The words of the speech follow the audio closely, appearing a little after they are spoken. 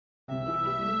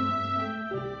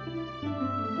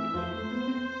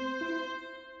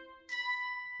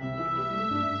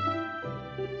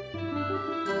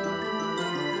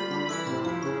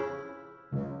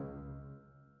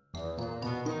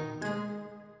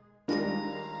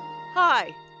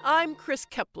Hi, I'm Chris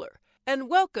Kepler, and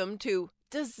welcome to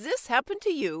Does This Happen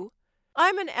to You?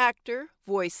 I'm an actor,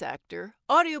 voice actor,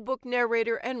 audiobook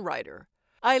narrator, and writer.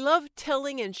 I love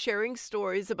telling and sharing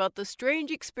stories about the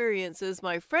strange experiences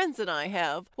my friends and I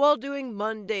have while doing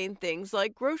mundane things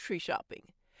like grocery shopping.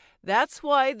 That's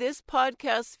why this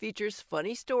podcast features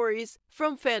funny stories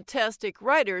from fantastic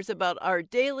writers about our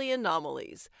daily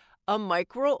anomalies, a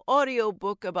micro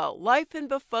audiobook about life and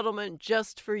befuddlement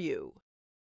just for you.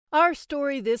 Our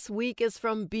story this week is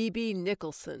from B.B.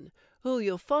 Nicholson, who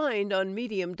you'll find on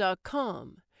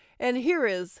Medium.com. And here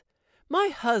is, My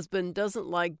husband doesn't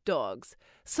like dogs,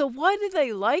 so why do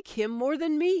they like him more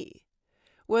than me?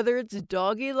 Whether it's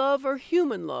doggy love or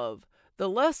human love, the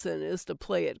lesson is to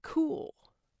play it cool.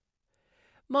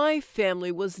 My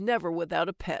family was never without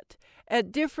a pet.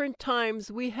 At different times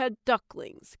we had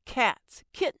ducklings, cats,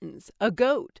 kittens, a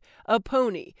goat, a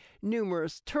pony,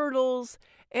 numerous turtles,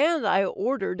 and I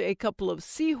ordered a couple of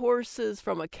seahorses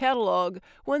from a catalog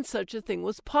when such a thing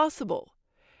was possible.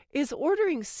 Is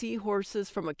ordering seahorses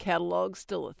from a catalog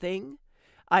still a thing?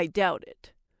 I doubt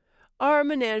it. Our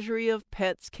menagerie of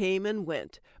pets came and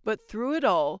went, but through it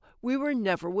all, we were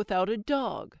never without a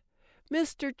dog.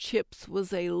 Mr. Chips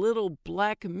was a little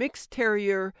black mixed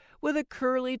terrier with a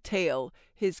curly tail,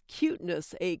 his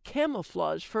cuteness a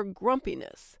camouflage for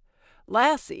grumpiness.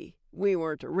 Lassie, we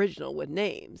weren't original with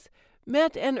names,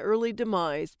 met an early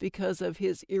demise because of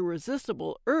his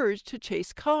irresistible urge to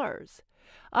chase cars.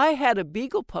 I had a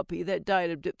beagle puppy that died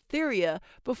of diphtheria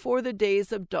before the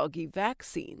days of doggy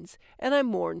vaccines, and I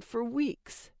mourned for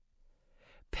weeks.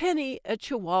 Penny, a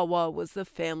Chihuahua, was the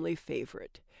family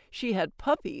favorite. She had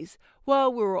puppies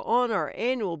while we were on our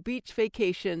annual beach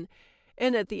vacation,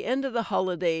 and at the end of the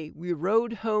holiday we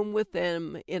rode home with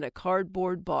them in a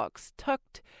cardboard box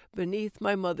tucked beneath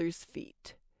my mother's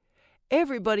feet.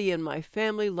 Everybody in my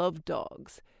family loved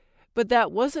dogs, but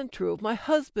that wasn't true of my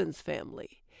husband's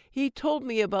family. He told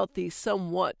me about the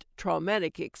somewhat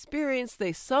traumatic experience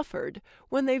they suffered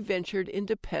when they ventured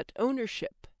into pet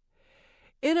ownership.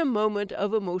 In a moment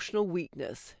of emotional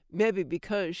weakness, maybe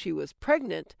because she was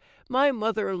pregnant, my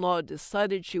mother-in-law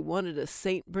decided she wanted a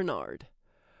Saint Bernard.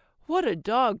 What a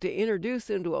dog to introduce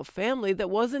into a family that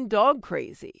wasn't dog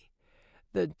crazy.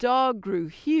 The dog grew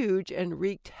huge and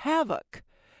wreaked havoc.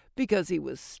 Because he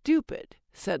was stupid,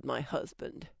 said my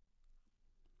husband.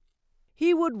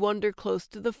 He would wander close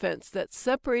to the fence that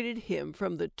separated him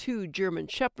from the 2 German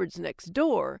shepherds next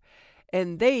door,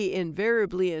 and they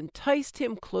invariably enticed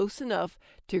him close enough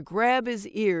to grab his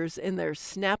ears in their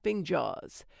snapping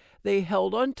jaws. They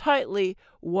held on tightly,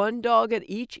 one dog at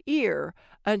each ear,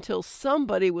 until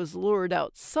somebody was lured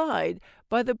outside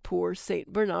by the poor St.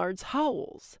 Bernard's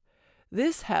howls.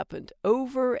 This happened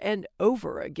over and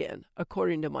over again,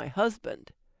 according to my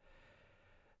husband.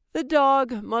 The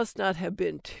dog must not have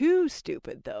been too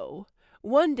stupid, though.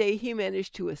 One day he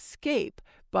managed to escape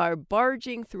by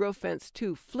barging through a fence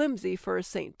too flimsy for a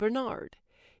St. Bernard.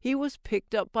 He was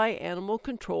picked up by animal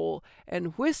control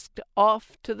and whisked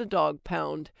off to the dog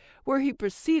pound, where he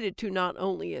proceeded to not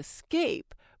only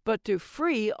escape, but to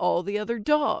free all the other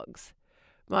dogs.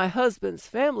 My husband's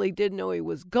family didn't know he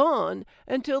was gone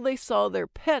until they saw their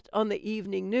pet on the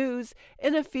evening news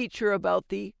in a feature about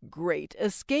the Great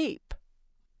Escape.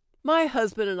 My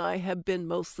husband and I have been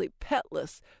mostly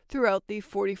petless throughout the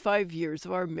 45 years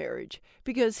of our marriage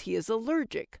because he is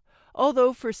allergic,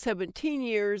 although for 17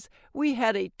 years we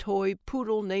had a toy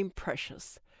poodle named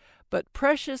Precious. But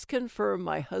Precious confirmed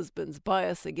my husband's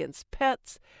bias against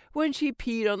pets when she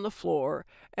peed on the floor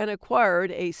and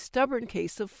acquired a stubborn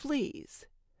case of fleas.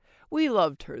 We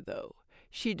loved her, though.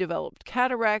 She developed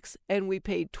cataracts, and we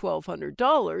paid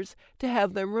 $1,200 to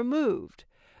have them removed.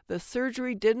 The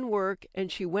surgery didn't work,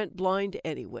 and she went blind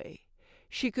anyway.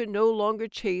 She could no longer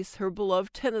chase her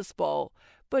beloved tennis ball,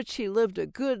 but she lived a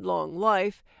good long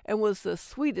life and was the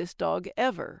sweetest dog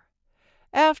ever.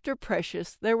 After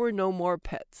Precious, there were no more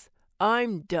pets.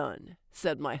 I'm done,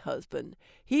 said my husband.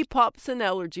 He pops an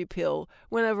allergy pill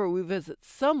whenever we visit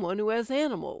someone who has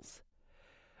animals.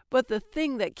 But the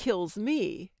thing that kills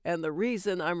me, and the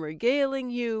reason I'm regaling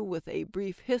you with a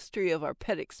brief history of our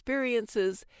pet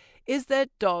experiences, is that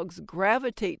dogs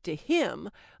gravitate to him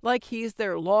like he's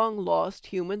their long-lost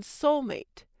human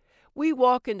soulmate. We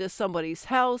walk into somebody's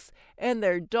house, and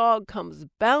their dog comes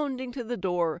bounding to the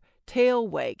door, tail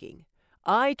wagging.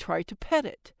 I try to pet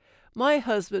it. My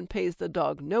husband pays the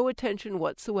dog no attention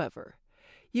whatsoever.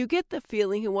 You get the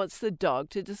feeling he wants the dog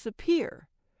to disappear.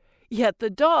 Yet the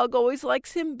dog always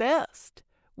likes him best.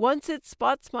 Once it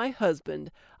spots my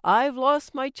husband, I've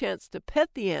lost my chance to pet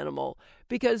the animal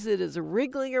because it is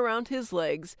wriggling around his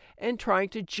legs and trying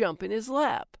to jump in his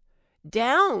lap.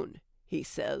 Down, he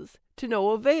says, to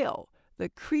no avail. The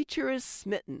creature is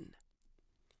smitten.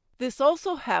 This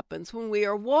also happens when we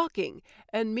are walking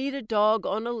and meet a dog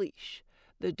on a leash.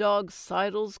 The dog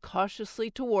sidles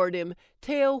cautiously toward him,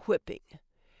 tail whipping.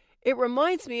 It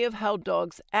reminds me of how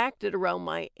dogs acted around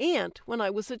my aunt when I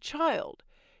was a child.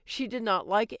 She did not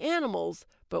like animals,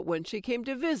 but when she came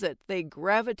to visit, they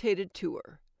gravitated to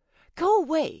her. "Go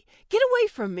away! Get away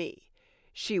from me!"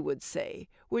 she would say,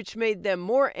 which made them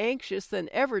more anxious than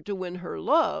ever to win her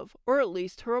love, or at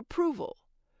least her approval.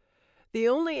 The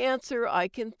only answer I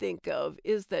can think of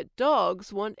is that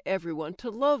dogs want everyone to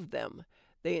love them.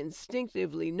 They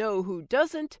instinctively know who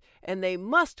doesn't, and they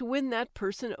must win that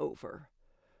person over.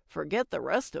 Forget the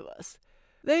rest of us.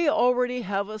 They already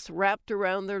have us wrapped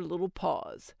around their little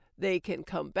paws. They can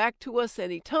come back to us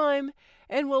any time,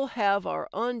 and will have our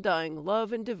undying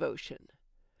love and devotion.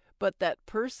 But that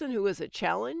person who is a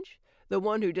challenge, the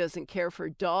one who doesn't care for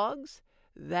dogs,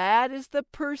 that is the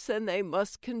person they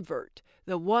must convert,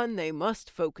 the one they must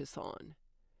focus on.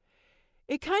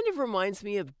 It kind of reminds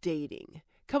me of dating.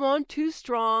 Come on too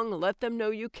strong, let them know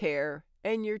you care,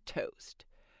 and you're toast.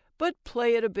 But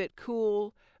play it a bit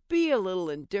cool, be a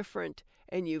little indifferent,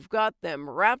 and you've got them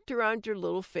wrapped around your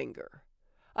little finger.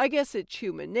 I guess it's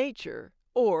human nature,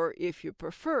 or, if you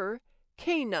prefer,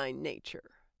 canine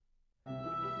nature.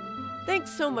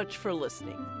 Thanks so much for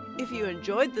listening. If you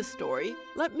enjoyed the story,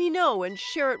 let me know and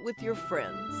share it with your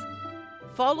friends.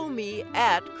 Follow me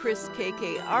at Chris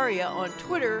KK Aria on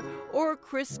Twitter or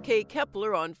Chris K.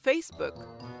 Kepler on Facebook.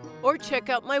 Or check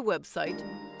out my website,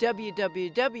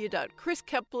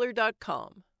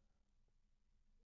 www.chriskepler.com.